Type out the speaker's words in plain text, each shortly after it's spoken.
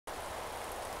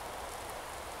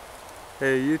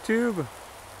Hey YouTube,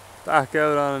 back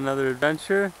out on another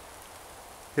adventure.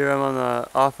 Here I'm on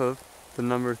off of the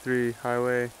number 3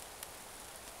 highway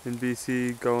in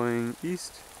BC going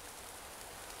east,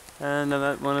 and I'm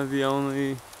at one of the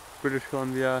only British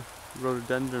Columbia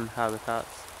rhododendron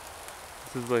habitats.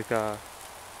 This is like a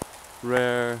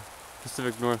rare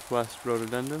Pacific Northwest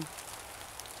rhododendron,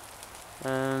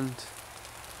 and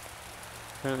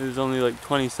apparently there's only like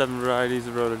 27 varieties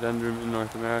of rhododendron in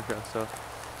North America, so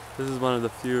this is one of the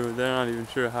few. They're not even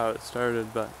sure how it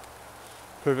started, but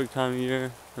perfect time of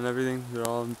year and everything. They're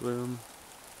all in bloom.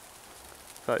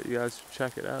 Thought you guys should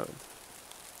check it out.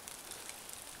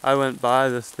 I went by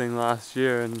this thing last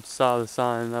year and saw the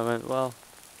sign and I went, well,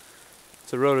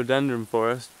 it's a rhododendron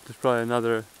forest. There's probably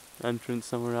another entrance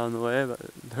somewhere around the way, but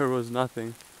there was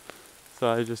nothing.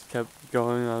 So I just kept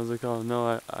going and I was like, oh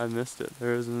no, I missed it.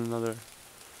 There isn't another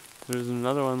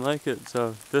one like it.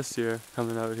 So this year,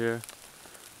 coming out here,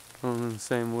 going in the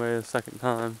same way a second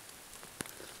time,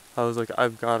 I was like,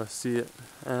 I've got to see it.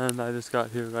 And I just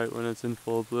got here right when it's in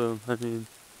full bloom. I mean,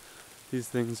 these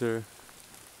things are,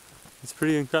 it's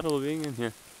pretty incredible being in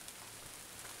here.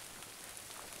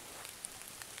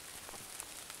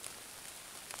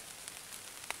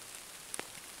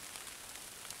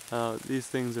 These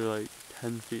things are like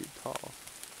 10 feet tall.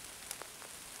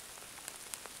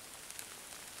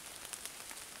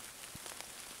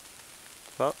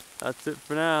 Well, that's it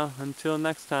for now. Until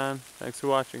next time, thanks for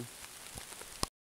watching.